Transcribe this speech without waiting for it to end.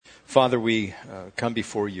Father, we come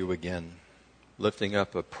before you again, lifting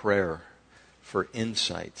up a prayer for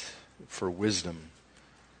insight, for wisdom,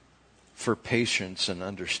 for patience and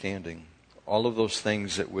understanding. All of those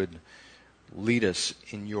things that would lead us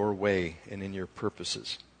in your way and in your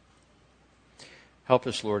purposes. Help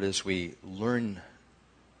us, Lord, as we learn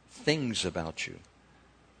things about you,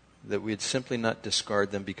 that we'd simply not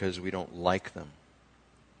discard them because we don't like them.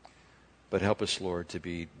 But help us, Lord, to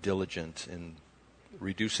be diligent in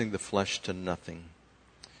reducing the flesh to nothing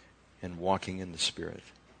and walking in the Spirit.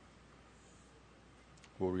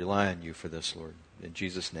 We'll rely on you for this, Lord. In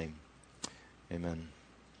Jesus' name, amen.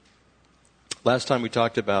 Last time we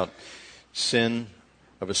talked about sin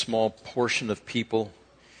of a small portion of people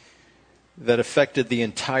that affected the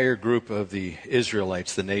entire group of the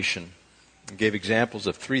Israelites, the nation. We gave examples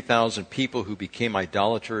of 3,000 people who became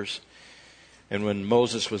idolaters. And when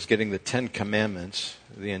Moses was getting the 10 Commandments,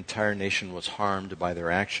 the entire nation was harmed by their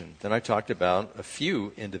action. Then I talked about a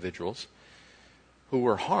few individuals who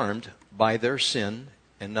were harmed by their sin,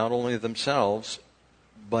 and not only themselves,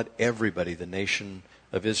 but everybody. The nation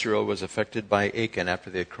of Israel was affected by Achan after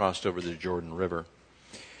they had crossed over the Jordan River.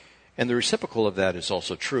 And the reciprocal of that is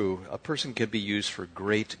also true. A person can be used for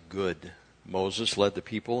great good. Moses led the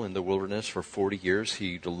people in the wilderness for 40 years.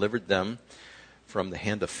 He delivered them from the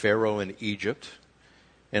hand of Pharaoh in Egypt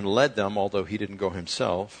and led them, although he didn't go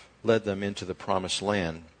himself, led them into the promised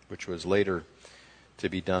land, which was later to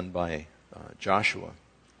be done by Joshua.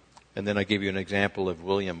 And then I gave you an example of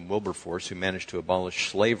William Wilberforce, who managed to abolish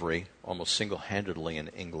slavery almost single-handedly in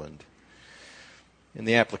England. In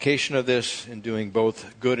the application of this, in doing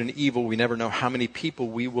both good and evil, we never know how many people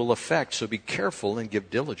we will affect. So be careful and give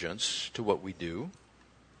diligence to what we do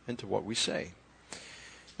and to what we say.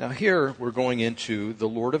 Now here we're going into the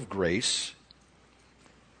Lord of grace.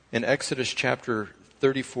 In Exodus chapter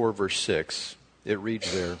 34, verse 6, it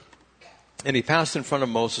reads there, "And he passed in front of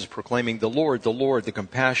Moses, proclaiming, the Lord, the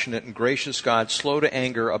compassionate and gracious God, slow to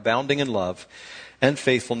anger, abounding in love and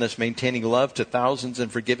faithfulness, maintaining love to thousands,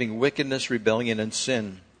 and forgiving wickedness, rebellion, and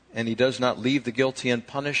sin. And he does not leave the guilty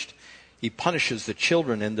unpunished. He punishes the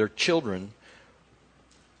children and their children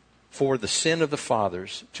for the sin of the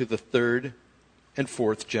fathers to the third and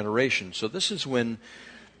fourth generation." So this is when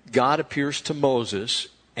God appears to Moses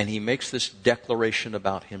and he makes this declaration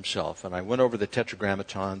about himself. And I went over the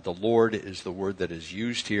Tetragrammaton. The Lord is the word that is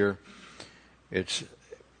used here. It's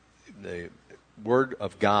the word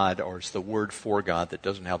of God, or it's the word for God that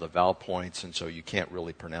doesn't have the vowel points, and so you can't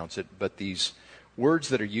really pronounce it. But these words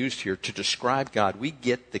that are used here to describe God, we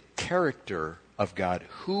get the character of God,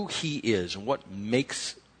 who he is, and what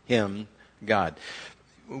makes him God.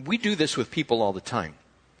 We do this with people all the time.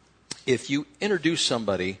 If you introduce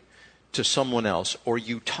somebody to someone else, or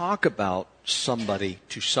you talk about somebody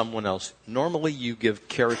to someone else, normally you give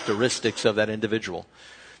characteristics of that individual.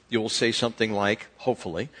 You'll say something like,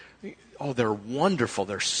 hopefully, "Oh, they're wonderful.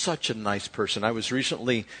 They're such a nice person." I was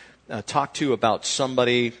recently talked to about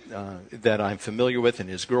somebody that I'm familiar with, and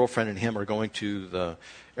his girlfriend and him are going to the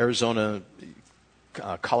Arizona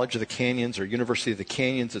College of the Canyons, or University of the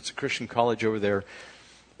Canyons. It's a Christian college over there.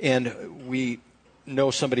 And we know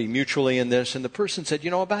somebody mutually in this, and the person said,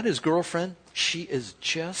 about his girlfriend, she is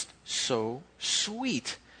just so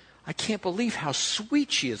sweet. I can't believe how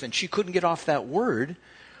sweet she is. And she couldn't get off that word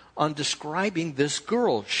on describing this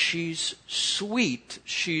girl. She's sweet,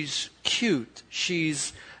 she's cute,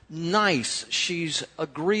 she's nice, she's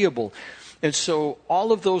agreeable. And so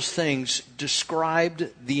all of those things described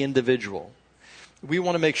the individual. We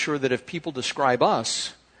want to make sure that if people describe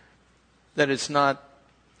us, that it's not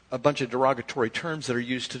a bunch of derogatory terms that are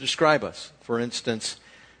used to describe us. For instance,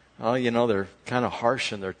 they're kind of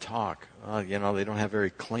harsh in their talk. They don't have very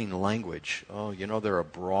clean language. They're a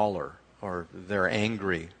brawler, or they're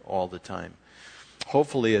angry all the time.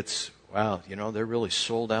 Hopefully it's, wow, they're really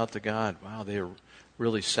sold out to God. Wow, they're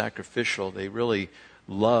really sacrificial. They really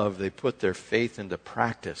love. They put their faith into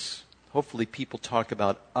practice. Hopefully people talk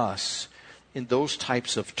about us in those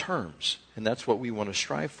types of terms, and that's what we want to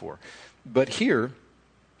strive for. But here,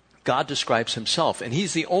 God describes himself, and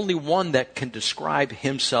he's the only one that can describe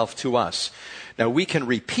himself to us. Now, we can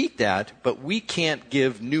repeat that, but we can't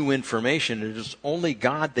give new information. It is only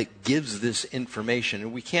God that gives this information,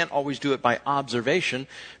 and we can't always do it by observation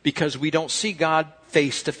because we don't see God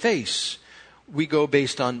face to face. We go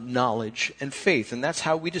based on knowledge and faith, and that's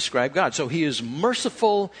how we describe God. So he is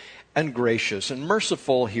merciful and gracious, and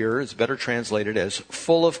merciful here is better translated as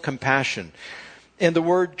full of compassion. And the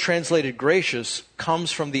word translated gracious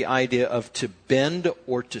comes from the idea of to bend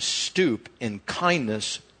or to stoop in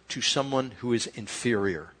kindness to someone who is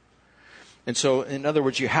inferior. And so, in other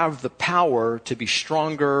words, you have the power to be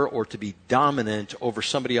stronger or to be dominant over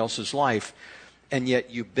somebody else's life, and yet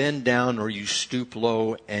you bend down or you stoop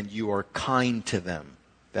low and you are kind to them.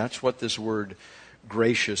 That's what this word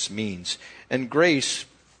gracious means. And grace,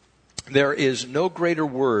 there is no greater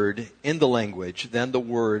word in the language than the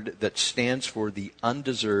word that stands for the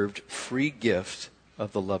undeserved free gift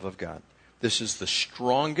of the love of God. This is the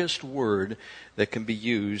strongest word that can be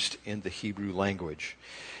used in the Hebrew language.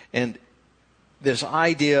 And this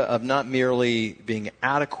idea of not merely being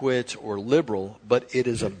adequate or liberal, but it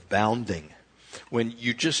is abounding. When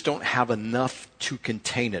you just don't have enough to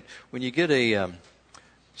contain it. When you get a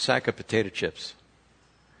sack of potato chips,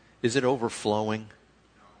 is it overflowing?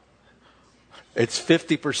 It's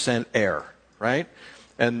 50% air, right?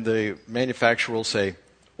 And the manufacturer will say,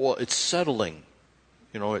 well, it's settling.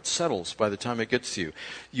 It settles by the time it gets to you.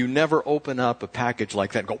 You never open up a package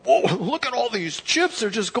like that and go, whoa, look at all these chips. They're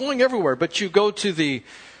just going everywhere. But you go to the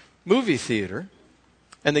movie theater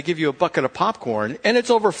and they give you a bucket of popcorn and it's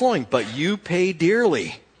overflowing. But you pay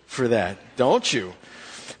dearly for that, don't you?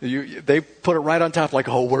 They put it right on top like,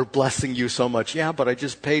 oh, we're blessing you so much. Yeah, but I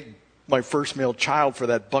just paid my first male child for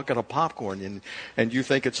that bucket of popcorn and you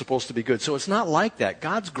think it's supposed to be good. So it's not like that.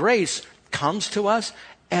 God's grace comes to us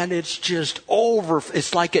and it's just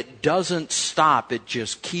it's like it doesn't stop. It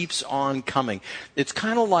just keeps on coming. It's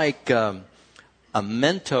kind of like a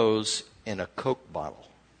Mentos in a Coke bottle.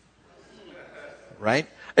 Right?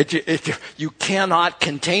 You cannot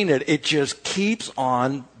contain it. It just keeps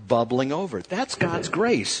on bubbling over. That's God's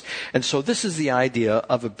grace. And so this is the idea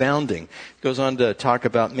of abounding. It goes on to talk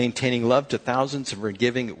about maintaining love to thousands and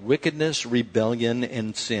forgiving wickedness, rebellion,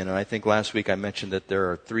 and sin. And I think last week I mentioned that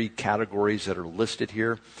there are 3 categories that are listed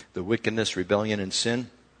here: the wickedness, rebellion, and sin.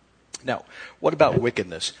 Now, what about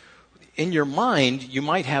wickedness? In your mind, you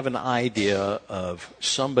might have an idea of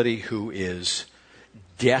somebody who is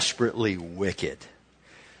desperately wicked.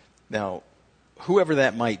 Now, whoever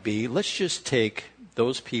that might be, let's just take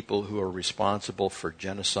those people who are responsible for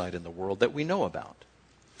genocide in the world that we know about.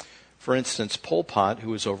 For instance, Pol Pot,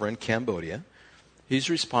 who is over in Cambodia, he's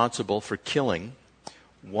responsible for killing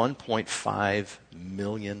 1.5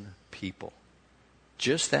 million people.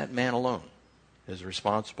 Just that man alone is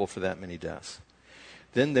responsible for that many deaths.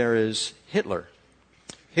 Then there is Hitler.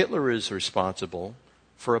 Hitler is responsible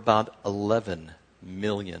for about 11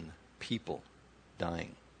 million people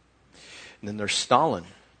dying. And then there's Stalin.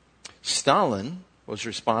 Stalin was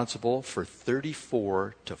responsible for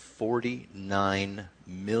 34 to 49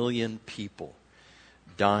 million people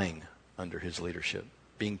dying under his leadership,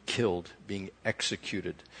 being killed, being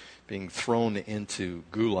executed, being thrown into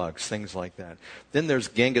gulags, things like that. Then there's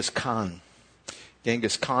Genghis Khan.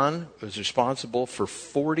 Genghis Khan was responsible for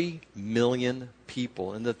 40 million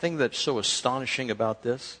people. And the thing that's so astonishing about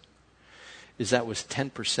this is that was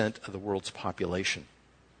 10% of the world's population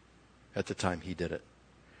at the time he did it.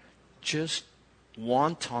 Just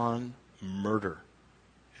wanton murder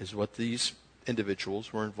is what these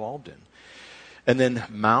individuals were involved in. And then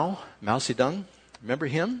Mao Zedong, remember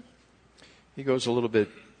him? He goes a little bit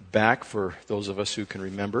back for those of us who can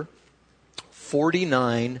remember.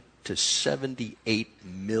 49 to 78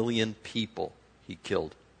 million people he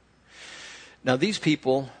killed. Now these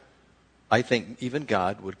people, I think even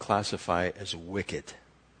God would classify as wicked.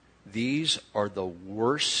 These are the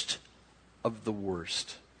worst of the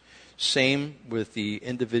worst. Same with the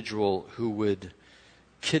individual who would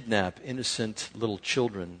kidnap innocent little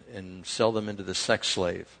children and sell them into the sex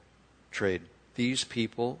slave trade. These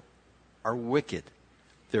people are wicked.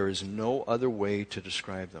 There is no other way to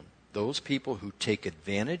describe them. Those people who take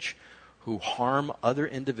advantage, who harm other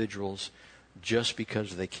individuals just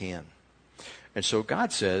because they can. And so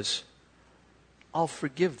God says, I'll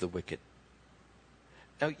forgive the wicked.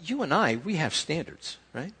 Now, you and I, we have standards,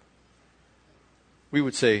 right? We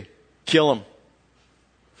would say, kill him.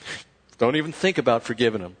 Don't even think about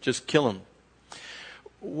forgiving him. Just kill him.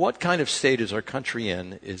 What kind of state is our country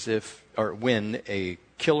in when a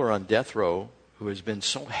killer on death row who has been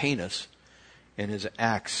so heinous in his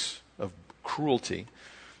acts of cruelty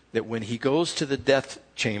that when he goes to the death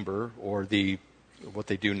chamber or what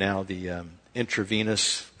they do now, the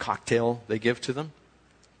intravenous cocktail they give to them,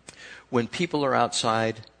 when people are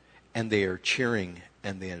outside and they are cheering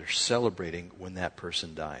and they are celebrating when that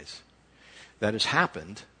person dies. That has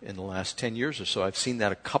happened in the last 10 years or so. I've seen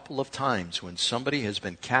that a couple of times when somebody has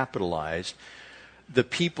been capitalized. The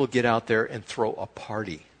people get out there and throw a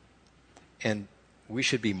party. And we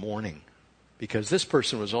should be mourning because this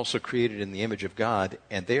person was also created in the image of God,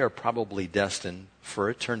 and they are probably destined for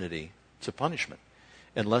eternity to punishment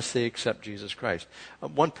unless they accept Jesus Christ.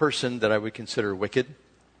 One person that I would consider wicked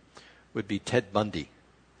would be Ted Bundy.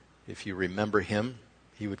 If you remember him,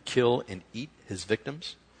 he would kill and eat his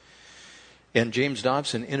victims. And James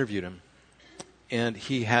Dobson interviewed him. And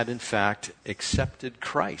he had, in fact, accepted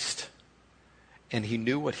Christ. And he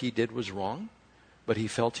knew what he did was wrong, but he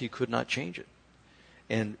felt he could not change it.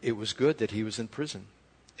 And it was good that he was in prison.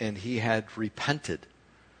 And he had repented.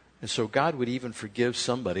 And so God would even forgive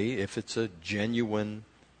somebody if it's a genuine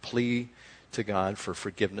plea to God for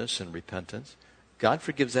forgiveness and repentance. God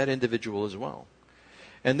forgives that individual as well.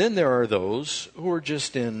 And then there are those who are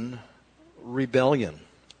just in rebellion.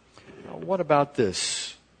 Now, what about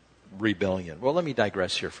this rebellion? Well, let me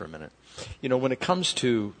digress here for a minute. You know, when it comes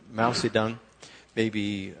to Mao Zedong,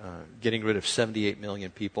 maybe getting rid of 78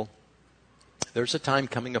 million people, there's a time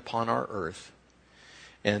coming upon our earth.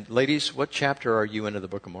 And ladies, what chapter are you in of the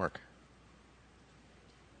book of Mark?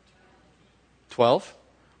 12?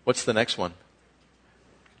 What's the next one?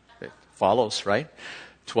 It follows, right?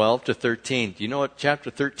 12 to 13. Do you know what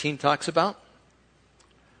chapter 13 talks about?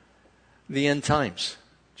 The end times.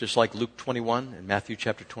 Just like Luke 21 and Matthew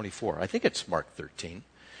chapter 24. I think it's Mark 13.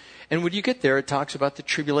 And when you get there, it talks about the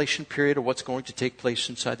tribulation period, or what's going to take place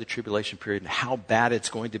inside the tribulation period, and how bad it's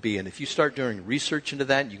going to be. And if you start doing research into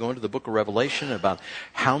that, and you go into the book of Revelation about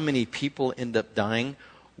how many people end up dying,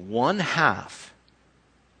 1/2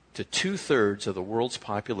 to 2/3 of the world's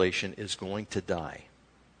population is going to die.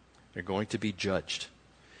 They're going to be judged.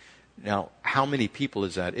 Now, how many people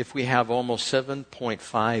is that? If we have almost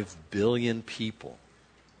 7.5 billion people,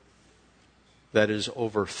 that is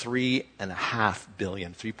over 3.5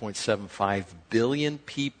 billion, 3.75 billion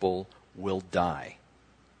people will die.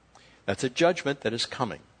 That's a judgment that is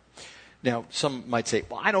coming. Now, some might say,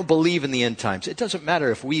 well, I don't believe in the end times. It doesn't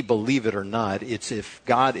matter if we believe it or not. It's if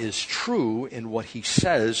God is true in what he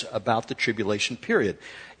says about the tribulation period.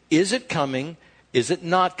 Is it coming? Is it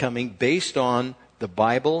not coming? Based on the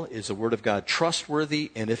Bible, is the Word of God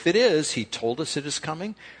trustworthy? And if it is, he told us it is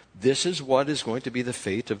coming. This is what is going to be the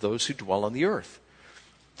fate of those who dwell on the earth.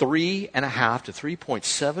 3.5 to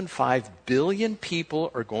 3.75 billion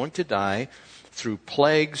people are going to die through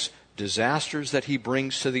plagues, disasters that he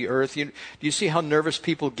brings to the earth. Do you see how nervous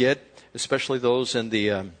people get, especially those in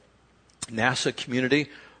the NASA community?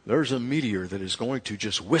 There's a meteor that is going to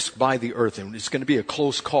just whisk by the earth, and it's going to be a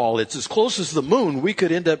close call. It's as close as the moon. We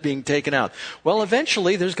could end up being taken out. Well,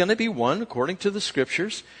 eventually there's going to be one, according to the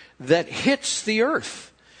scriptures, that hits the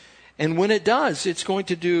earth. And when it does, it's going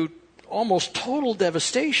to do almost total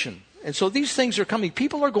devastation. And so these things are coming.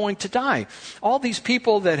 People are going to die. All these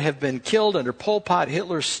people that have been killed under Pol Pot,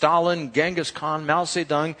 Hitler, Stalin, Genghis Khan, Mao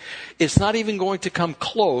Zedong, it's not even going to come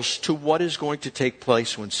close to what is going to take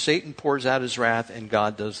place when Satan pours out his wrath and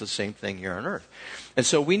God does the same thing here on earth. And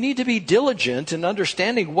so we need to be diligent in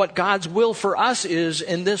understanding what God's will for us is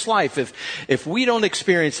in this life. If we don't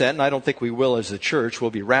experience that, and I don't think we will as a church, we'll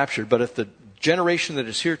be raptured, but if the generation that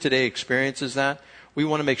is here today experiences that, we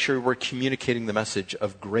want to make sure we're communicating the message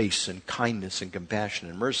of grace and kindness and compassion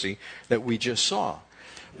and mercy that we just saw.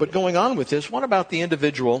 But going on with this, what about the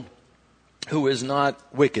individual who is not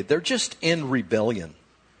wicked? They're just in rebellion.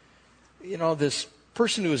 You know, this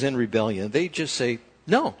person who is in rebellion, they just say,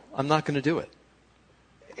 no, I'm not going to do it.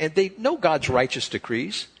 And they know God's righteous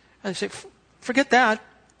decrees. And they say, forget that.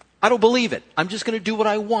 I don't believe it. I'm just going to do what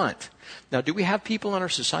I want. Now, do we have people in our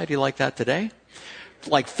society like that today?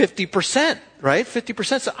 Like 50%, right?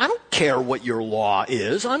 50% say, I don't care what your law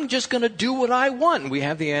is. I'm just going to do what I want. And we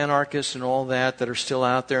have the anarchists and all that are still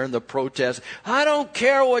out there in the protests. I don't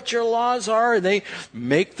care what your laws are. And they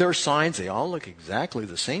make their signs. They all look exactly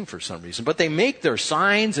the same for some reason. But they make their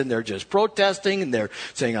signs and they're just protesting and they're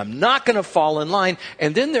saying, I'm not going to fall in line.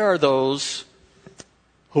 And then there are those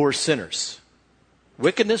who are sinners.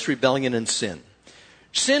 Wickedness, rebellion, and sin.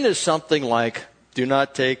 Sin is something like, do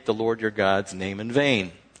not take the Lord your God's name in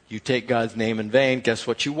vain. You take God's name in vain, guess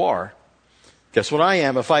what you are? Guess what I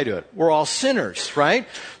am if I do it? We're all sinners, right?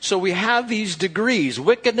 So we have these degrees,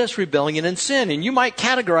 wickedness, rebellion, and sin. And you might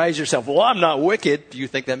categorize yourself, well, I'm not wicked. Do you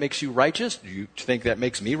think that makes you righteous? Do you think that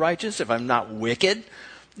makes me righteous if I'm not wicked?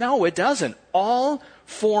 No, it doesn't. All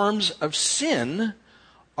forms of sin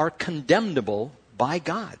are condemnable by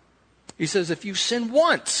God. He says if you sin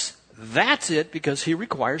once, that's it, because he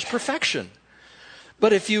requires perfection.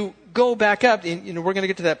 But if you go back up, and, we're going to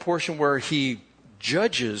get to that portion where he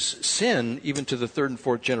judges sin even to the third and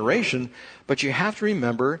fourth generation. But you have to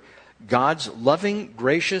remember God's loving,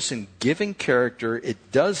 gracious, and giving character,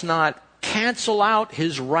 it does not cancel out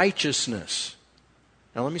his righteousness.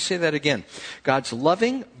 Now let me say that again. God's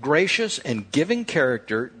loving, gracious, and giving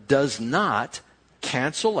character does not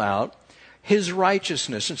cancel out his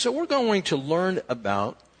righteousness. And so we're going to learn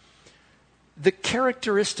about the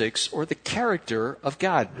characteristics or the character of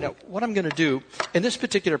God. Now, what I'm going to do in this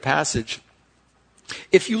particular passage,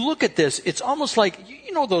 if you look at this, it's almost like,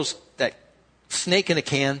 you know that snake in a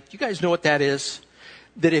can? You guys know what that is?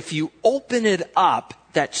 That if you open it up,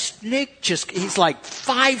 that snake he's like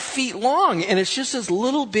 5 feet long, and it's just this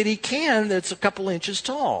little bitty can that's a couple inches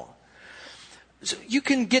tall. So you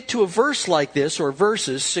can get to a verse like this, or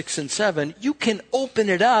verses 6 and 7, you can open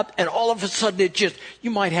it up, and all of a sudden you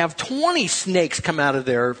might have 20 snakes come out of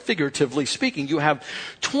there, figuratively speaking. You have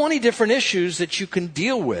 20 different issues that you can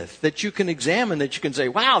deal with, that you can examine, that you can say,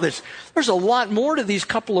 wow, there's a lot more to these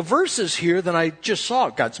couple of verses here than I just saw.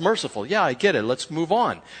 God's merciful. Yeah, I get it. Let's move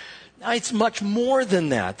on. It's much more than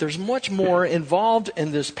that. There's much more involved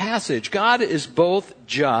in this passage. God is both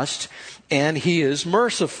just and He is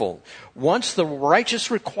merciful. Once the righteous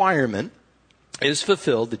requirement is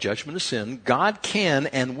fulfilled, the judgment of sin, God can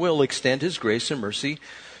and will extend His grace and mercy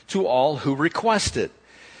to all who request it.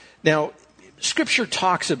 Now, Scripture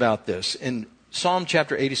talks about this. In Psalm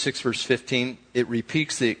chapter 86, verse 15, it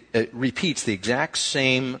repeats the exact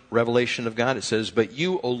same revelation of God. It says, "But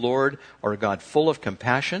you, O Lord, are a God full of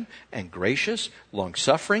compassion and gracious,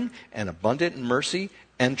 long-suffering, and abundant in mercy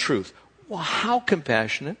and truth." Well, how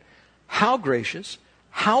compassionate, how gracious,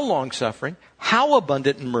 how long-suffering, how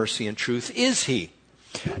abundant in mercy and truth is He?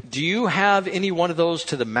 Do you have any one of those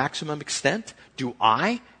to the maximum extent? Do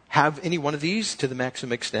I have any one of these to the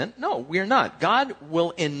maximum extent? No, we are not. God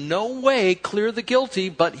will in no way clear the guilty,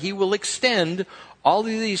 but He will extend all of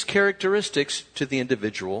these characteristics to the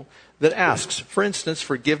individual that asks. For instance,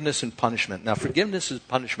 forgiveness and punishment. Now, forgiveness and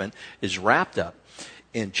punishment is wrapped up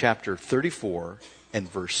in chapter 34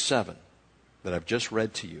 and verse 7 that I've just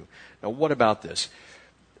read to you. Now, what about this?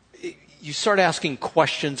 You start asking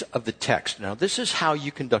questions of the text. Now, this is how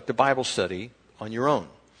you conduct a Bible study on your own.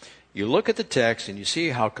 You look at the text and you see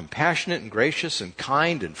how compassionate and gracious and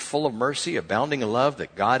kind and full of mercy, abounding in love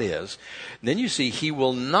that God is. And then you see He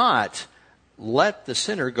will not let the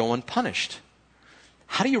sinner go unpunished.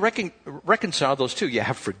 How do you reconcile those two? You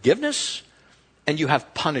have forgiveness and you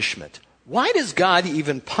have punishment. Why does God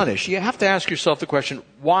even punish? You have to ask yourself the question,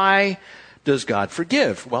 why does God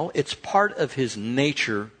forgive? Well, it's part of His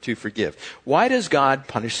nature to forgive. Why does God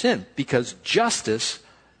punish sin? Because justice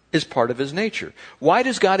is part of His nature. Why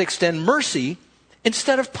does God extend mercy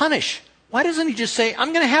instead of punish? Why doesn't He just say,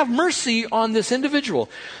 I'm going to have mercy on this individual?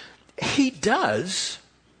 He does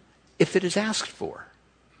if it is asked for.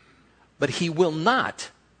 But He will not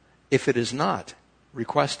if it is not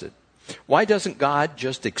requested. Why doesn't God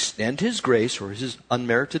just extend His grace or His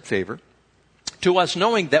unmerited favor to us,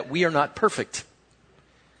 knowing that we are not perfect?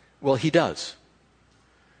 Well, He does.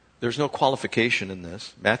 There's no qualification in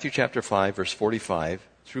this. Matthew chapter 5, verse 45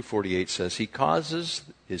 through 48 says, He causes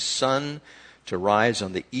His sun to rise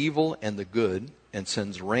on the evil and the good, and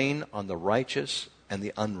sends rain on the righteous and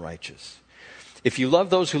the unrighteous. If you love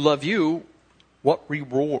those who love you, what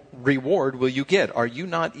reward will you get? Are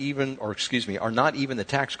not even the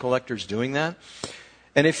tax collectors doing that?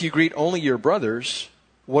 And if you greet only your brothers,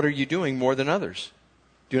 what are you doing more than others?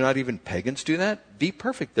 Do not even pagans do that? Be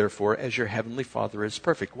perfect, therefore, as your heavenly Father is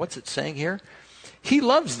perfect. What's it saying here? He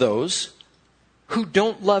loves those who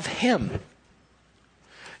don't love Him.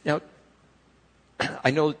 Now,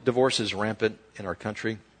 I know divorce is rampant in our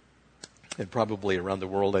country, and probably around the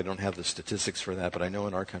world. I don't have the statistics for that, but I know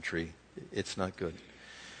in our country it's not good.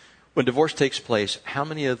 When divorce takes place, how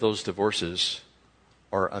many of those divorces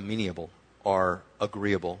are amenable, are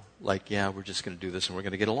agreeable? Like, yeah, we're just going to do this and we're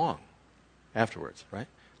going to get along afterwards, right?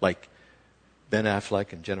 Like Ben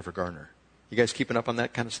Affleck and Jennifer Garner. You guys keeping up on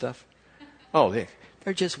that kind of stuff? Oh,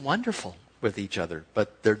 they're just wonderful with each other,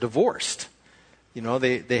 but they're divorced. You know,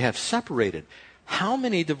 they have separated. How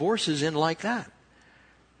many divorces end like that?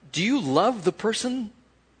 Do you love the person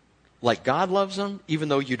like God loves them, even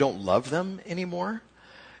though you don't love them anymore?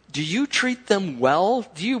 Do you treat them well?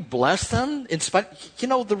 Do you bless them?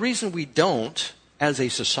 The reason we don't, as a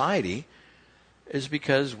society, is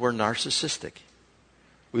because we're narcissistic.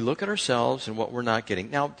 We look at ourselves and what we're not getting.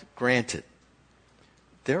 Now, granted,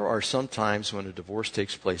 there are some times when a divorce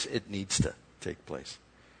takes place, it needs to take place.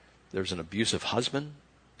 There's an abusive husband,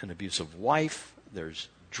 an abusive wife, there's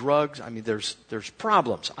drugs. I mean, there's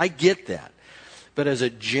problems. I get that. But as a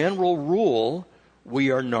general rule,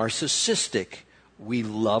 we are narcissistic. We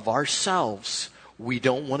love ourselves. We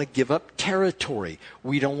don't want to give up territory.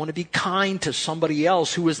 We don't want to be kind to somebody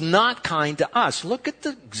else who is not kind to us. Look at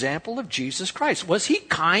the example of Jesus Christ. Was He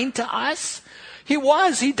kind to us? He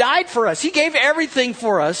was. He died for us. He gave everything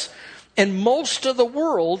for us. And most of the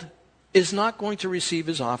world is not going to receive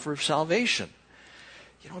His offer of salvation.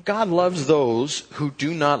 God loves those who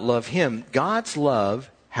do not love him. God's love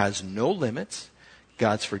has no limits.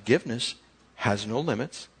 God's forgiveness has no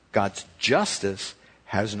limits. God's justice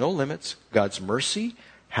has no limits. God's mercy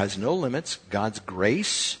has no limits. God's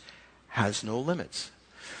grace has no limits.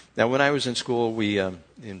 Now, when I was in school,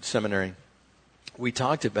 in seminary, we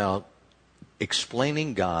talked about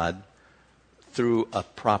explaining God through a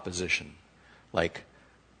proposition, like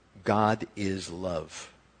God is love.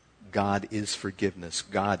 God is forgiveness.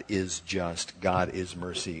 God is just. God is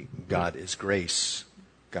mercy. God is grace.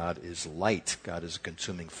 God is light. God is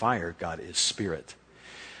consuming fire. God is spirit.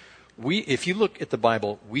 If you look at the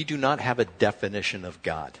Bible, we do not have a definition of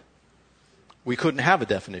God. We couldn't have a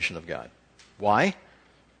definition of God. Why?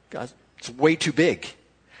 God, it's way too big.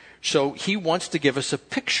 So he wants to give us a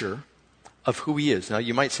picture of who he is. Now,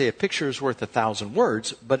 you might say a picture is worth 1,000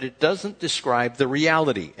 words, but it doesn't describe the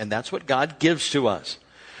reality. And that's what God gives to us.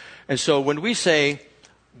 And so when we say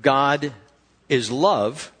God is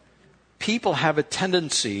love, people have a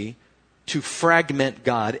tendency to fragment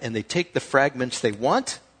God, and they take the fragments they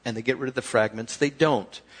want and they get rid of the fragments they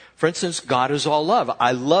don't. For instance, God is all love.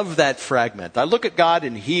 I love that fragment. I look at God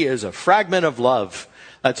and he is a fragment of love.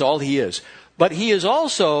 That's all he is. But he is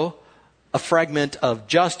also a fragment of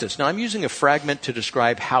justice. Now, I'm using a fragment to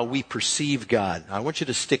describe how we perceive God. I want you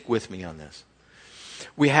to stick with me on this.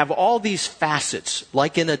 We have all these facets,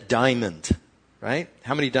 like in a diamond, right?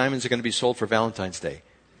 How many diamonds are going to be sold for Valentine's Day?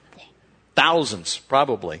 Thousands,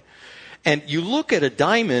 probably. And you look at a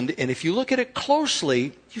diamond, and if you look at it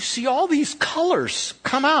closely, you see all these colors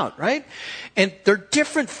come out, right? And they're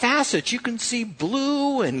different facets. You can see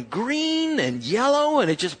blue and green and yellow,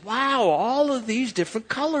 and it just, wow, all of these different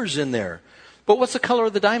colors in there. But what's the color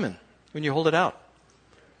of the diamond when you hold it out?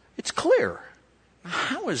 It's clear.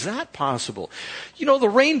 How is that possible? The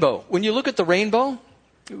rainbow. When you look at the rainbow,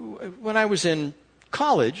 when I was in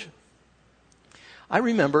college, I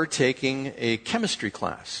remember taking a chemistry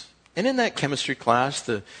class. And in that chemistry class,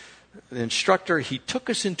 the instructor, he took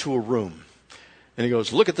us into a room. And he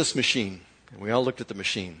goes, look at this machine. And we all looked at the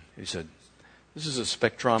machine. He said, this is a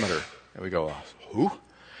spectrometer. And we go, who?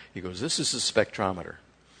 He goes, this is a spectrometer.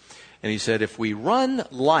 And he said, if we run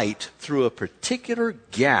light through a particular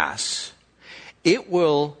gas, it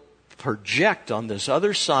will project on this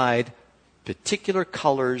other side particular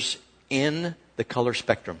colors in the color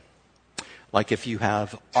spectrum. Like if you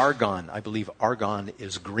have argon, I believe argon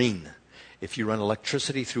is green. If you run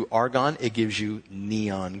electricity through argon, it gives you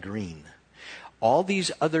neon green. All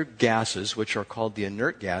these other gases, which are called the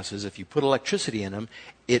inert gases, if you put electricity in them,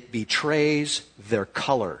 it betrays their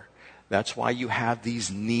color. That's why you have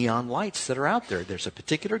these neon lights that are out there. There's a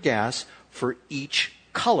particular gas for each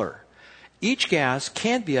color. Each gas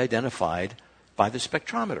can be identified by the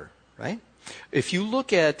spectrometer, right? If you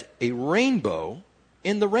look at a rainbow,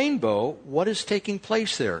 in the rainbow, what is taking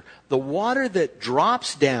place there? The water that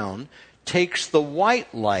drops down takes the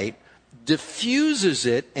white light, diffuses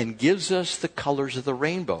it, and gives us the colors of the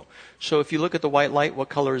rainbow. So if you look at the white light, what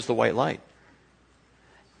color is the white light?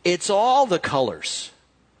 It's all the colors.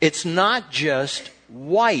 It's not just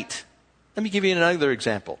white. Let me give you another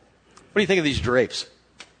example. What do you think of these drapes?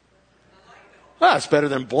 Well, it's better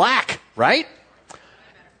than black, right?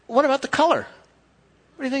 What about the color?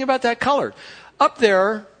 What do you think about that color? Up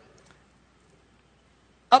there,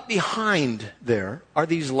 up behind there are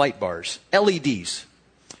these light bars, LEDs.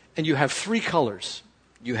 And you have 3 colors.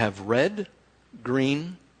 You have red,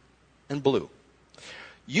 green, and blue.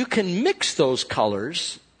 You can mix those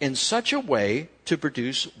colors in such a way to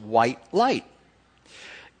produce white light.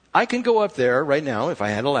 I can go up there right now, if I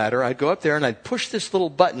had a ladder, I'd go up there and I'd push this little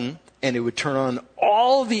button and it would turn on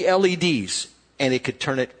all the LEDs and it could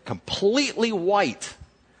turn it completely white.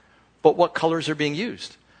 But what colors are being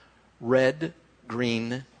used? Red,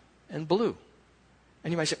 green, and blue.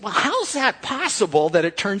 And you might say, well, how's that possible that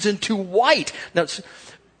it turns into white? Now,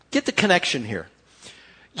 get the connection here.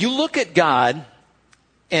 You look at God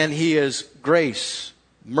and he is grace,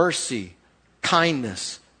 mercy,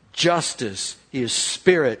 kindness, justice. He is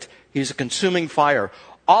spirit. He's a consuming fire.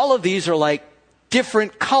 All of these are like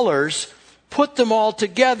different colors. Put them all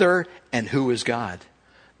together, and who is God?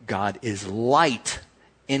 God is light.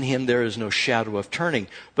 In him there is no shadow of turning.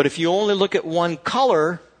 But if you only look at one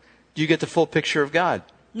color, do you get the full picture of God?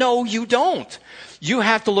 No, you don't. You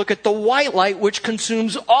have to look at the white light, which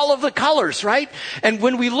consumes all of the colors, right? And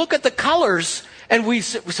when we look at the colors, and we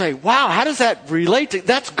say, wow, how does that relate to?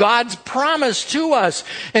 That's God's promise to us.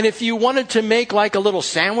 And if you wanted to make like a little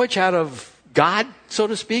sandwich out of God, so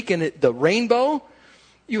to speak, in the rainbow,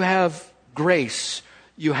 you have grace,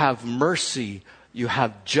 you have mercy, you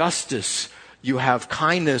have justice, you have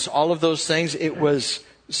kindness, all of those things. It was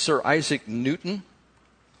Sir Isaac Newton,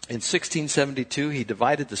 in 1672, he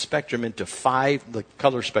divided the spectrum into the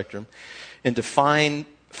color spectrum, into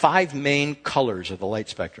five main colors of the light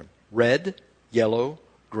spectrum: red, yellow,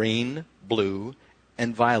 green, blue,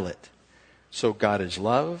 and violet. So God is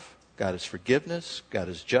love, God is forgiveness, God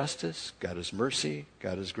is justice, God is mercy,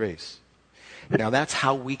 God is grace. Now that's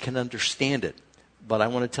how we can understand it. But I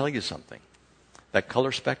want to tell you something. That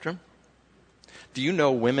color spectrum, do you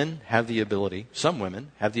know some women have the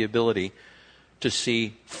ability to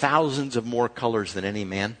see thousands of more colors than any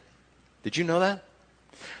man? Did you know that?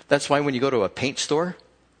 That's why when you go to a paint store,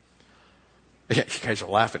 yeah, you guys are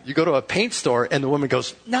laughing. You go to a paint store and the woman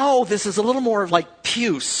goes, no, this is a little more like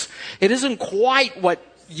puce. It isn't quite what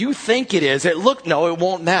you think it is. It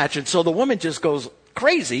won't match. And so the woman just goes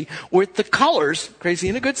crazy with the colors, crazy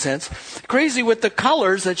in a good sense, crazy with the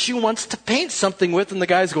colors that she wants to paint something with. And the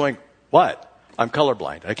guy's going, what? I'm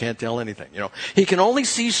colorblind. I can't tell anything. He can only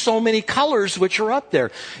see so many colors which are up there.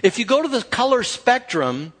 If you go to the color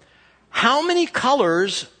spectrum, how many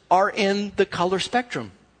colors are in the color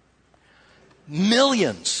spectrum?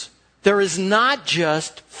 Millions. There is not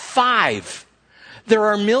just 5. There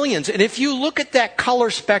are millions. And if you look at that color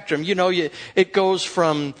spectrum, it goes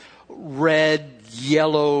from red,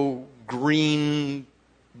 yellow, green,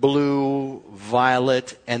 blue,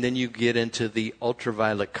 violet, and then you get into the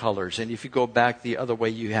ultraviolet colors. And if you go back the other way,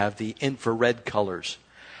 you have the infrared colors.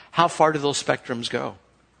 How far do those spectrums go?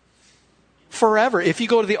 Forever. If you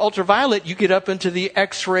go to the ultraviolet, you get up into the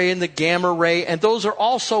X-ray and the gamma ray, and those are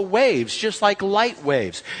also waves, just like light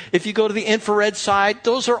waves. If you go to the infrared side,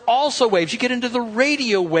 those are also waves. You get into the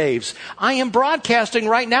radio waves. I am broadcasting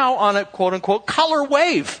right now on a quote-unquote color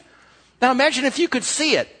wave. Now imagine if you could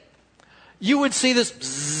see it. You would see this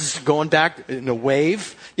bzzz going back in a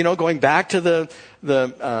wave, going back to the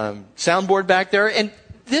soundboard back there. And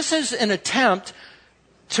this is an attempt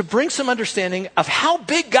to bring some understanding of how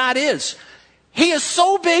big God is. He is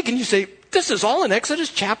so big. And you say, this is all in Exodus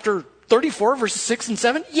chapter 34, verses 6 and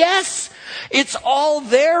 7. Yes, it's all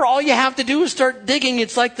there. All you have to do is start digging.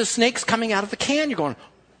 It's like the snakes coming out of the can. You're going,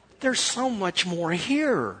 there's so much more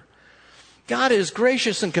here. God is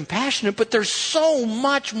gracious and compassionate, but there's so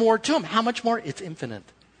much more to him. How much more? It's infinite.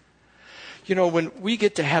 When we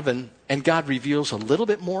get to heaven and God reveals a little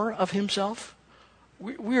bit more of himself,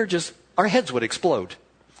 our heads would explode.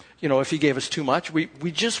 If he gave us too much,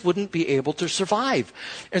 we just wouldn't be able to survive.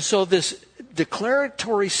 And so this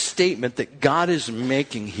declaratory statement that God is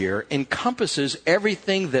making here encompasses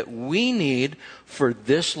everything that we need for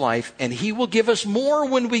this life, and he will give us more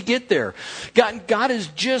when we get there. God is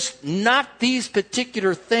just not these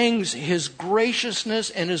particular things, his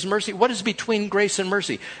graciousness and his mercy. What is between grace and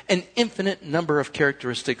mercy? An infinite number of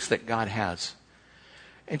characteristics that God has.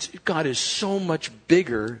 And God is so much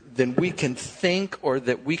bigger than we can think or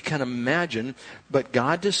that we can imagine, but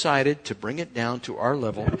God decided to bring it down to our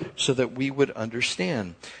level so that we would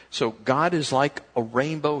understand. So God is like a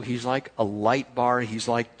rainbow, he's like a light bar, he's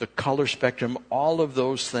like the color spectrum, all of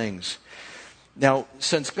those things. Now,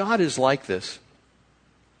 since God is like this,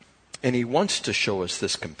 and he wants to show us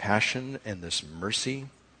this compassion and this mercy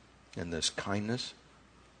and this kindness,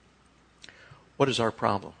 what is our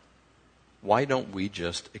problem? Why don't we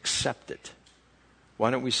just accept it? Why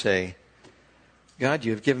don't we say, God,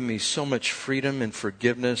 you have given me so much freedom and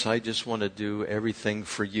forgiveness. I just want to do everything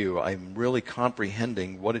for you. I'm really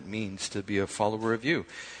comprehending what it means to be a follower of you.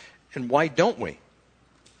 And why don't we?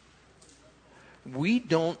 We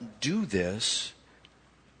don't do this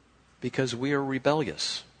because we are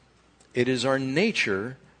rebellious. It is our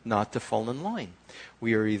nature not to fall in line.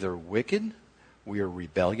 We are either wicked, we are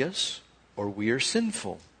rebellious, or we are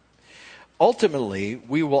sinful. Ultimately,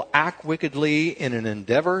 we will act wickedly in an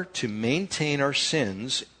endeavor to maintain our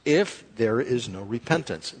sins if there is no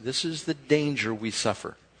repentance. This is the danger we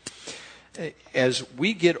suffer. As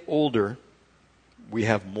we get older, we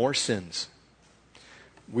have more sins.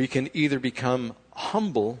 We can either become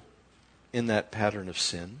humble in that pattern of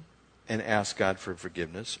sin and ask God for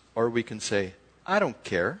forgiveness, or we can say, I don't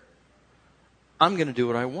care. I'm going to do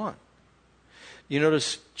what I want. You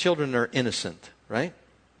notice children are innocent, right?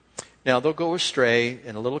 Now, they'll go astray,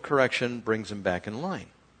 and a little correction brings them back in line.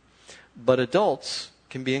 But adults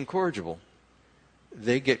can be incorrigible.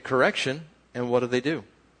 They get correction, and what do?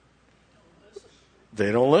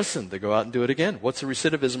 They don't listen. They go out and do it again. What's the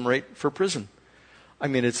recidivism rate for prison? I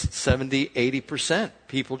mean, it's 70, 80%.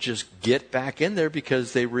 People just get back in there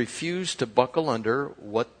because they refuse to buckle under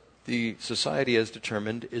what the society has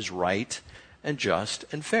determined is right and just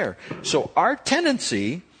and fair. So our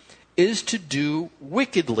tendency is to do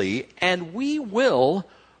wickedly, and we will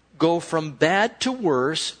go from bad to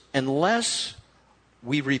worse unless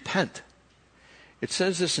we repent. It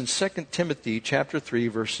says this in 2 Timothy chapter 3,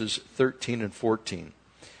 verses 13 and 14.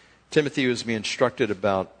 Timothy was being instructed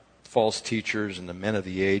about false teachers and the men of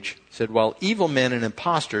the age. He said, while evil men and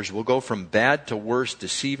impostors will go from bad to worse,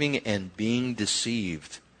 deceiving and being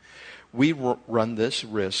deceived. We run this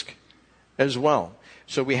risk as well.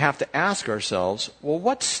 So we have to ask ourselves, well,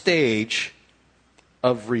 what stage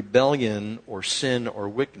of rebellion or sin or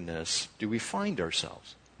wickedness do we find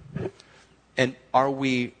ourselves? And are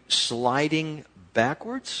we sliding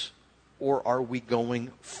backwards or are we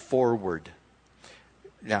going forward?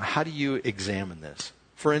 Now, how do you examine this?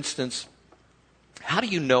 For instance, how do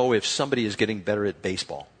you know if somebody is getting better at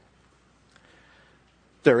baseball?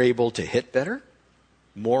 They're able to hit better,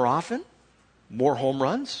 more often, more home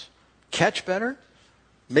runs, catch better,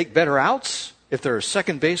 make better outs. If they're a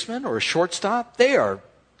second baseman or a shortstop, they are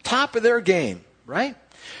top of their game, right?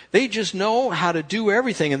 They just know how to do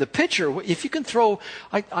everything. And the pitcher, if you can throw,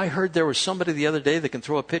 I heard there was somebody the other day that can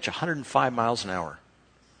throw a pitch 105 miles an hour.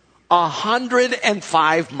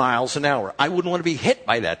 105 miles an hour. I wouldn't want to be hit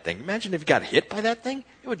by that thing. Imagine if you got hit by that thing.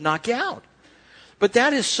 It would knock you out. But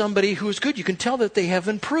that is somebody who is good. You can tell that they have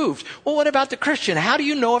improved. Well, what about the Christian? How do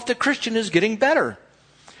you know if the Christian is getting better?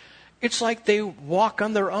 It's like they walk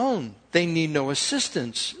on their own. They need no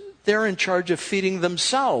assistance. They're in charge of feeding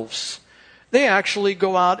themselves. They actually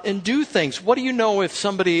go out and do things. What do you know if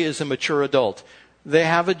somebody is a mature adult? They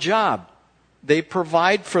have a job. They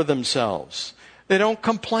provide for themselves. They don't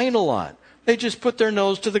complain a lot. They just put their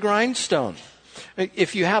nose to the grindstone.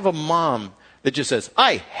 If you have a mom that just says,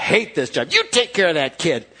 I hate this job. You take care of that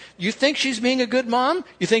kid. You think she's being a good mom?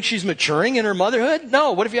 You think she's maturing in her motherhood?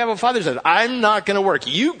 No. What if you have a father that says, I'm not going to work.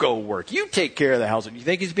 You go work. You take care of the house. You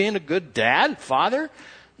think he's being a good dad, father?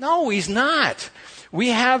 No, he's not. We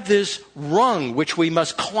have this rung which we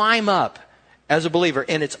must climb up as a believer,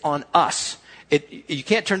 and it's on us. You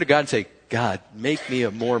can't turn to God and say, God, make me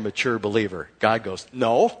a more mature believer. God goes,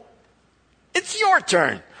 no, it's your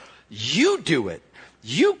turn. You do it.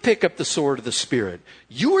 You pick up the sword of the Spirit.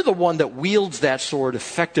 You are the one that wields that sword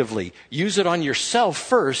effectively. Use it on yourself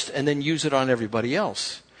first and then use it on everybody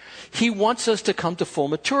else. He wants us to come to full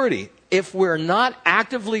maturity. If we're not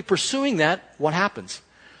actively pursuing that, what happens?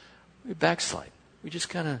 We backslide. We just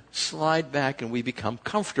kind of slide back and we become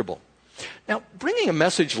comfortable. Now, bringing a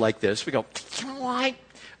message like this, we go, you know what?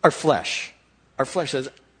 Our flesh says,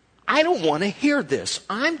 I don't want to hear this.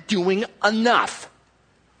 I'm doing enough.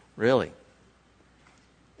 Really?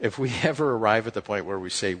 If we ever arrive at the point where we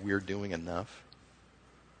say we're doing enough,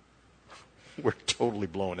 we're totally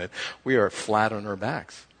blowing it. We are flat on our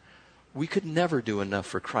backs. We could never do enough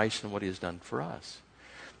for Christ and what He has done for us.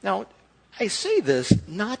 Now, I say this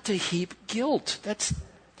not to heap guilt.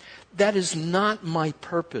 That is not my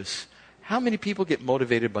purpose. How many people get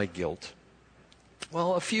motivated by guilt?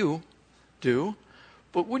 Well, a few do.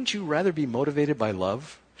 But wouldn't you rather be motivated by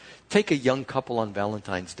love? Take a young couple on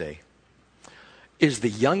Valentine's Day. Is the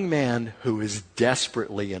young man who is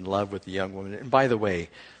desperately in love with the young woman, and by the way,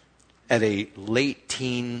 at a late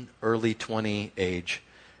teen, early 20 age,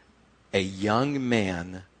 a young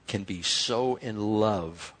man can be so in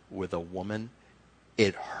love with a woman,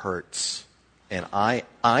 it hurts. And I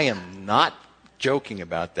am not joking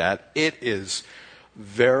about that. It is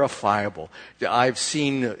verifiable. I've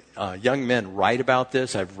seen young men write about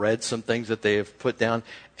this. I've read some things that they have put down,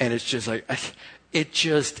 and it's just like, it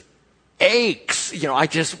just aches.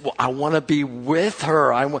 I want to be with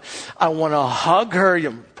her. I want to hug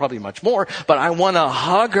her. Probably much more, but I want to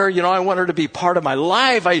hug her. I want her to be part of my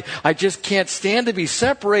life. I just can't stand to be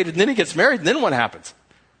separated. And then he gets married, and then what happens?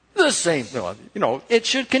 The same, it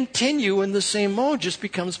should continue in the same mode, just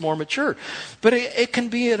becomes more mature. But it can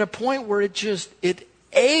be at a point where it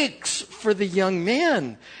aches for the young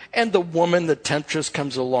man. And the woman, the temptress,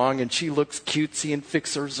 comes along and she looks cutesy and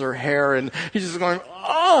fixes her hair, and he's just going,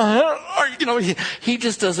 he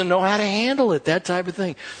just doesn't know how to handle it, that type of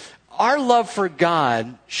thing. Our love for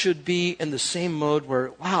God should be in the same mode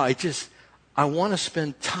where, I want to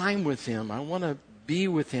spend time with Him. I want to be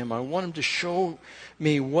with Him. I want Him to show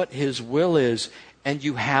me what His will is. And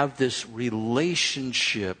you have this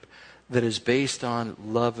relationship that is based on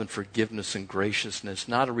love and forgiveness and graciousness,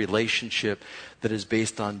 not a relationship that is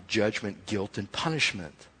based on judgment, guilt, and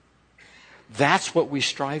punishment. That's what we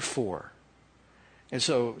strive for. And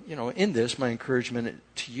so, in this, my encouragement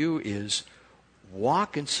to you is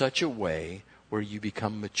walk in such a way where you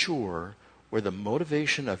become mature, where the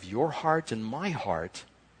motivation of your heart and my heart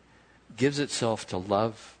gives itself to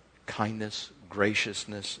love, kindness,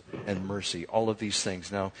 graciousness, and mercy. All of these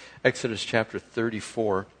things. Now, Exodus chapter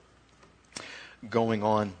 34, going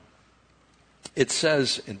on it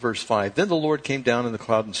says in verse 5, "Then the Lord came down in the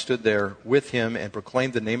cloud and stood there with him and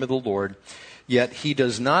proclaimed the name of the Lord. Yet he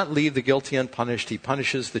does not leave the guilty unpunished. He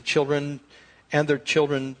punishes the children and their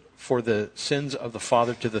children for the sins of the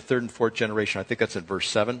father to the third and fourth generation." I think that's in verse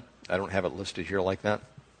 7. I don't have it listed here like that.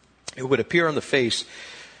 It would appear on the face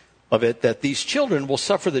of it that these children will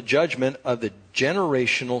suffer the judgment of the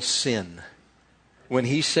generational sin. When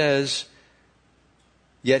he says,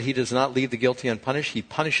 "Yet he does not leave the guilty unpunished," he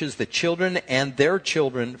punishes the children and their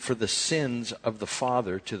children for the sins of the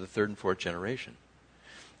father to the third and fourth generation.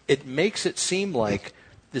 It makes it seem like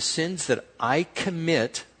the sins that I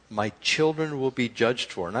commit, my children will be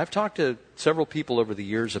judged for. And I've talked to several people over the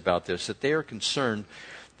years about this, that they are concerned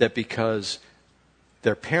that because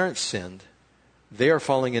their parents sinned, they are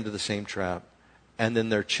falling into the same trap, and then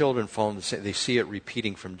their children fall into the same. They see it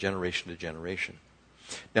repeating from generation to generation.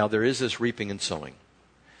 Now, there is this reaping and sowing.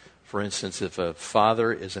 For instance, if a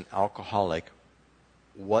father is an alcoholic,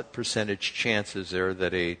 what percentage chance is there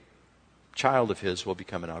that a child of his will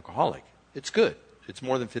become an alcoholic? It's good. It's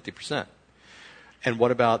more than 50%. And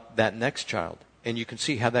what about that next child? And you can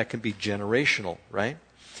see how that can be generational, right?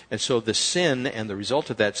 And so the sin and the result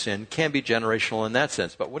of that sin can be generational in that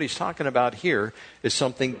sense. But what he's talking about here is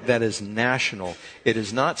something that is national. It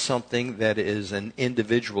is not something that is an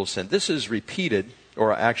individual sin. This is repeated,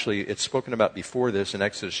 or actually it's spoken about before this in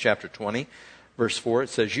Exodus chapter 20, verse 4. It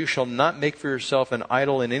says, "You shall not make for yourself an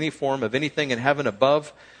idol in any form of anything in heaven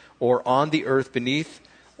above, or on the earth beneath,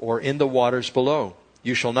 or in the waters below.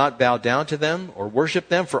 You shall not bow down to them or worship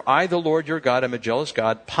them, for I, the Lord your God, am a jealous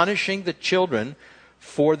God, punishing the children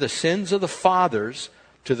for the sins of the fathers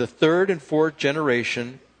to the third and fourth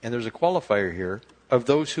generation," and there's a qualifier here, "of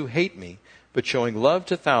those who hate me, but showing love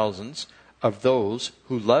to thousands of those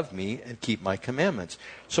who love me and keep my commandments."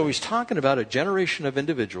 So he's talking about a generation of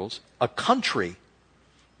individuals, a country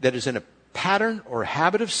that is in a pattern or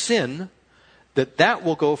habit of sin, that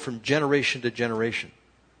will go from generation to generation.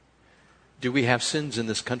 Do we have sins in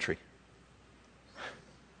this country?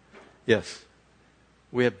 Yes.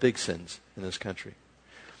 We have big sins in this country.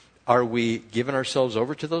 Are we giving ourselves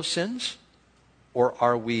over to those sins? Or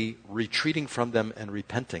are we retreating from them and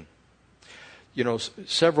repenting? You know,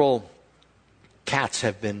 several cats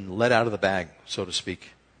have been let out of the bag, so to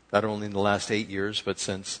speak. Not only in the last 8 years, but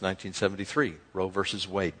since 1973, Roe versus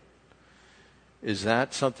Wade. Is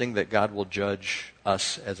that something that God will judge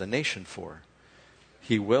us as a nation for?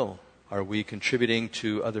 He will. Are we contributing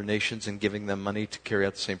to other nations and giving them money to carry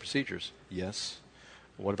out the same procedures? Yes.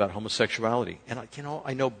 What about homosexuality? And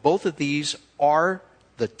I know both of these are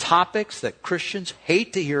the topics that Christians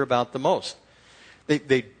hate to hear about the most.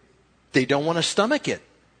 They don't want to stomach it.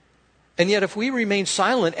 And yet if we remain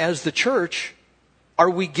silent as the church, are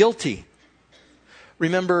we guilty?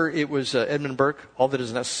 Remember, it was Edmund Burke, "All that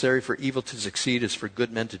is necessary for evil to succeed is for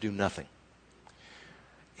good men to do nothing."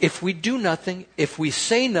 If we do nothing, if we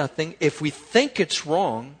say nothing, if we think it's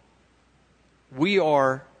wrong, we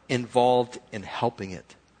are involved in helping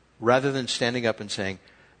it, rather than standing up and saying,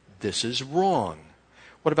 "This is wrong."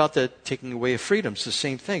 What about the taking away of freedom? It's the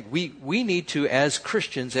same thing. We need to, as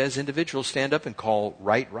Christians, as individuals, stand up and call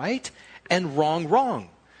right and wrong.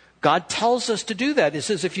 God tells us to do that. It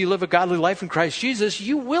says if you live a godly life in Christ Jesus,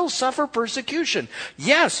 you will suffer persecution.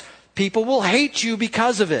 Yes, people will hate you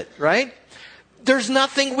because of it, right? There's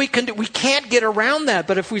nothing we can do. We can't get around that.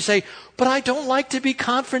 But if we say, "But I don't like to be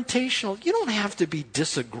confrontational," you don't have to be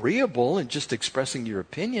disagreeable in just expressing your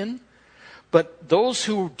opinion. But those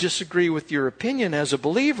who disagree with your opinion as a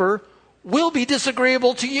believer will be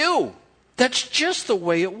disagreeable to you. That's just the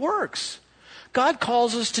way it works. God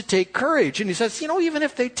calls us to take courage. And he says, even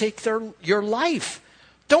if they take your life,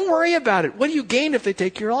 don't worry about it. What do you gain if they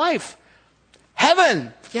take your life?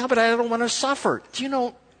 Heaven. Yeah, but I don't want to suffer.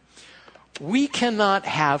 We cannot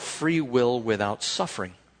have free will without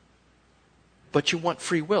suffering. But you want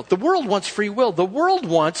free will. The world wants free will. The world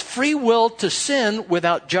wants free will to sin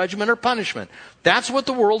without judgment or punishment. That's what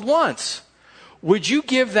the world wants. Would you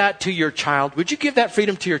give that to your child? Would you give that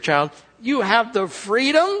freedom to your child? You have the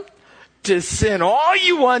freedom to sin all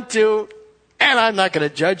you want to, and I'm not going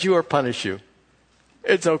to judge you or punish you.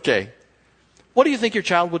 It's okay. What do you think your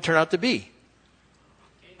child would turn out to be?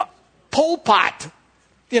 Pol Pot.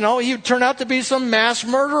 He would turn out to be some mass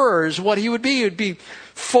murderer is what he would be. He would be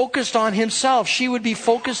focused on himself. She would be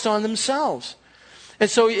focused on themselves. And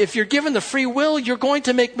so if you're given the free will, you're going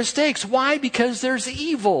to make mistakes. Why? Because there's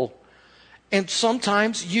evil. And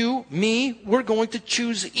sometimes you, me, we're going to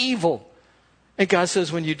choose evil. And God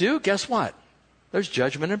says when you do, guess what? There's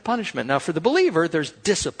judgment and punishment. Now for the believer, there's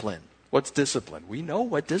discipline. What's discipline? We know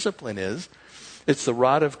what discipline is. It's the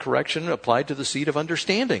rod of correction applied to the seed of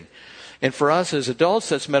understanding. And for us as adults,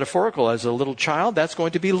 that's metaphorical. As a little child, that's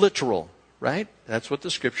going to be literal, right? That's what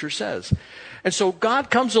the Scripture says. And so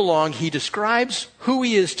God comes along, He describes who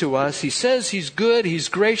He is to us. He says He's good, He's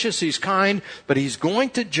gracious, He's kind, but He's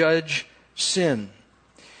going to judge sin.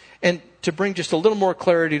 And to bring just a little more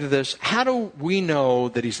clarity to this, how do we know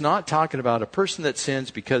that He's not talking about a person that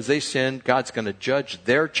sins because they sinned? God's going to judge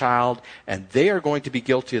their child, and they are going to be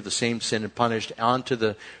guilty of the same sin and punished on to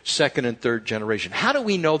the second and third generation. How do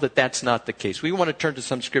we know that that's not the case? We want to turn to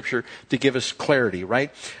some Scripture to give us clarity,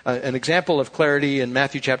 right? An example of clarity in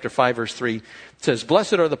Matthew chapter 5, verse 3 says,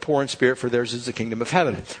 "Blessed are the poor in spirit, for theirs is the kingdom of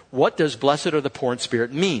heaven." What does blessed are the poor in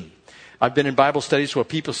spirit mean? I've been in Bible studies where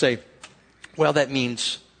people say, well, that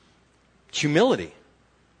means humility.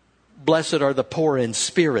 Blessed are the poor in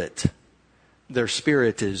spirit. Their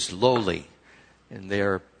spirit is lowly, and they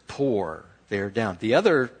are poor. They are down. The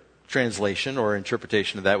other translation or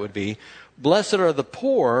interpretation of that would be, blessed are the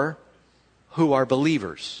poor who are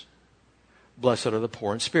believers. Blessed are the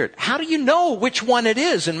poor in spirit. How do you know which one it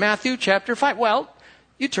is in Matthew chapter 5? Well,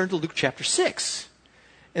 you turn to Luke chapter 6.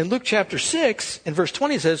 In Luke chapter 6, in verse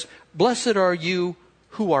 20, it says, "Blessed are you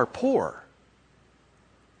who are poor,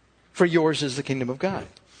 for yours is the kingdom of God."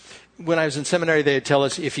 When I was in seminary, they'd tell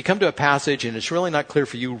us, if you come to a passage and it's really not clear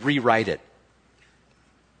for you, rewrite it.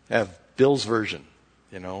 Have Bill's version,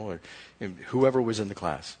 or whoever was in the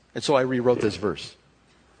class. And so I rewrote this verse.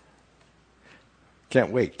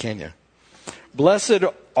 Can't wait, can you? "Blessed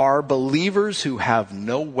are believers who have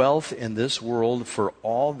no wealth in this world, for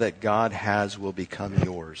all that God has will become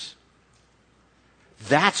yours."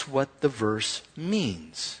 That's what the verse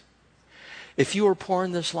means. If you are poor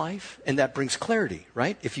in this life, and that brings clarity,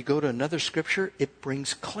 right? If you go to another Scripture, it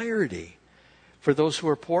brings clarity. For those who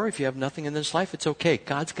are poor, if you have nothing in this life, it's okay.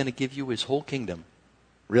 God's going to give you His whole kingdom.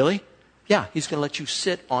 Really? Yeah, He's going to let you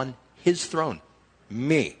sit on His throne.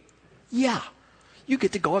 Me. Yeah. You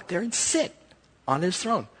get to go up there and sit on His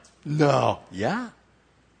throne. No. Yeah.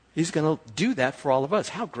 He's going to do that for all of us.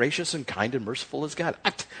 How gracious and kind and merciful is God.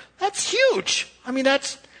 That's huge. I mean,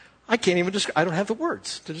 I can't even describe, I don't have the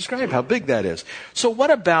words to describe how big that is. So what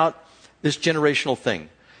about this generational thing?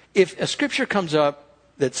 If a Scripture comes up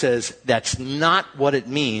that says that's not what it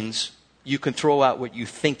means, you can throw out what you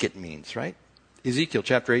think it means, right? Ezekiel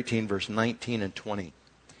chapter 18, verse 19 and 20.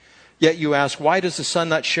 "Yet you ask, why does the son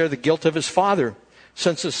not share the guilt of his father?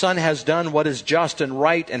 Since the son has done what is just and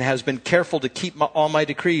right and has been careful to keep all my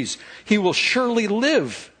decrees, he will surely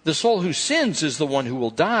live. The soul who sins is the one who will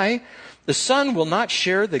die. The son will not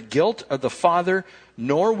share the guilt of the father,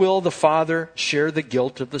 nor will the father share the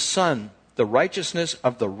guilt of the son. The righteousness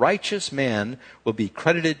of the righteous man will be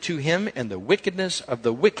credited to him, and the wickedness of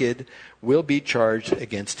the wicked will be charged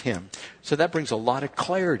against him." So that brings a lot of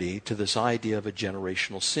clarity to this idea of a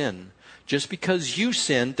generational sin. Just because you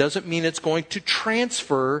sin doesn't mean it's going to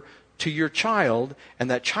transfer to your child, and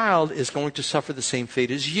that child is going to suffer the same fate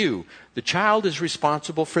as you. The child is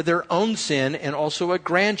responsible for their own sin, and also a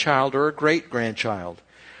grandchild or a great-grandchild.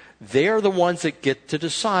 They are the ones that get to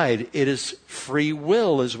decide. It is free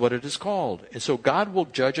will is what it is called. And so God will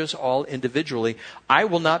judge us all individually. I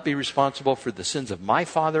will not be responsible for the sins of my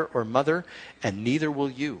father or mother, and neither will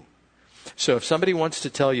you. So if somebody wants to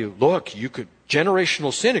tell you, look, you could,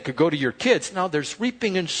 generational sin, it could go to your kids. Now there's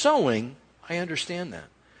reaping and sowing. I understand that.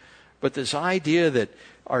 But this idea that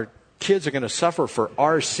our kids are going to suffer for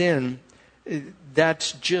our sin,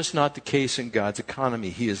 that's just not the case in God's economy.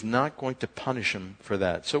 He is not going to punish them for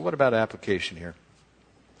that. So what about application here?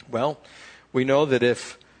 Well, we know that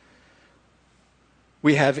if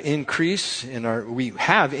we have increase in our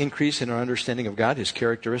understanding of God, His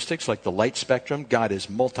characteristics, like the light spectrum. God is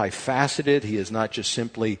multifaceted. He is not just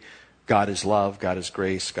simply God is love, God is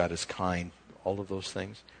grace, God is kind, all of those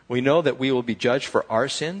things. We know that we will be judged for our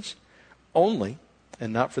sins only,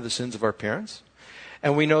 and not for the sins of our parents.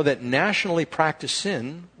 And we know that nationally practiced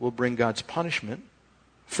sin will bring God's punishment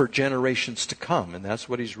for generations to come. And that's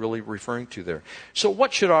what He's really referring to there. So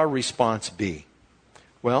what should our response be?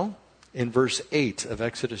 Well, in verse 8 of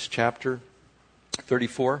Exodus chapter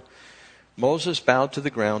 34, Moses bowed to the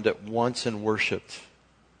ground at once and worshipped.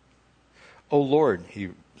 "O Lord,"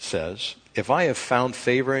 he says, "if I have found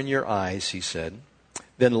favor in your eyes," he said,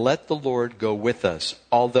 "then let the Lord go with us.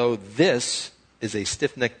 Although this is a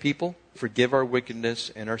stiff-necked people, forgive our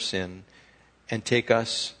wickedness and our sin, and take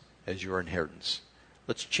us as your inheritance."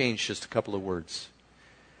 Let's change just a couple of words.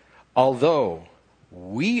 Although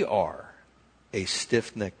we are a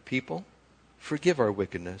stiff-necked people, forgive our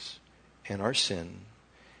wickedness and our sin,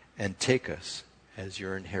 and take us as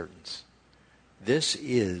your inheritance. This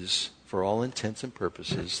is, for all intents and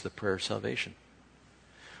purposes, the prayer of salvation.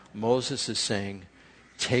 Moses is saying,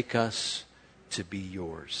 take us to be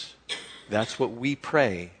yours. That's what we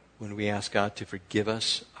pray when we ask God to forgive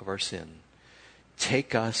us of our sin.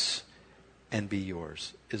 Take us and be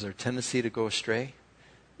yours. Is our tendency to go astray?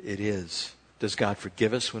 It is. Does God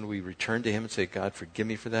forgive us when we return to him and say, God, forgive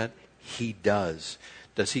me for that? He does.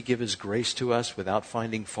 Does he give his grace to us without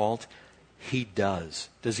finding fault? He does.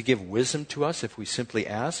 Does he give wisdom to us if we simply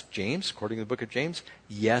ask? James, according to the book of James?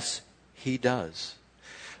 Yes, he does.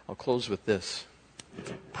 I'll close with this.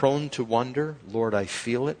 Prone to wonder, Lord, I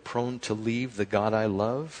feel it. Prone to leave the God I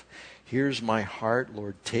love. Here's my heart,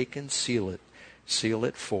 Lord, take and seal it. Seal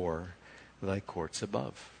it for thy courts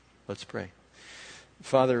above. Let's pray.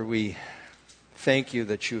 Father, we thank you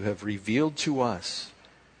that you have revealed to us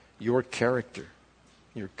your character,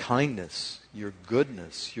 your kindness, your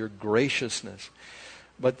goodness, your graciousness.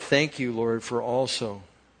 But thank you, Lord, for also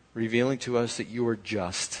revealing to us that you are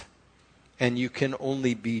just. And you can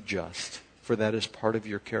only be just, for that is part of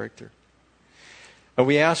your character. And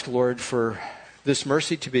we ask, Lord, for this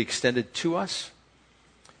mercy to be extended to us,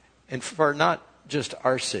 and for not just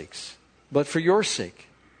our sakes, but for your sake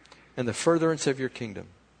and the furtherance of your kingdom.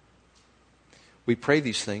 We pray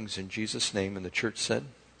these things in Jesus' name, and the church said,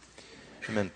 amen.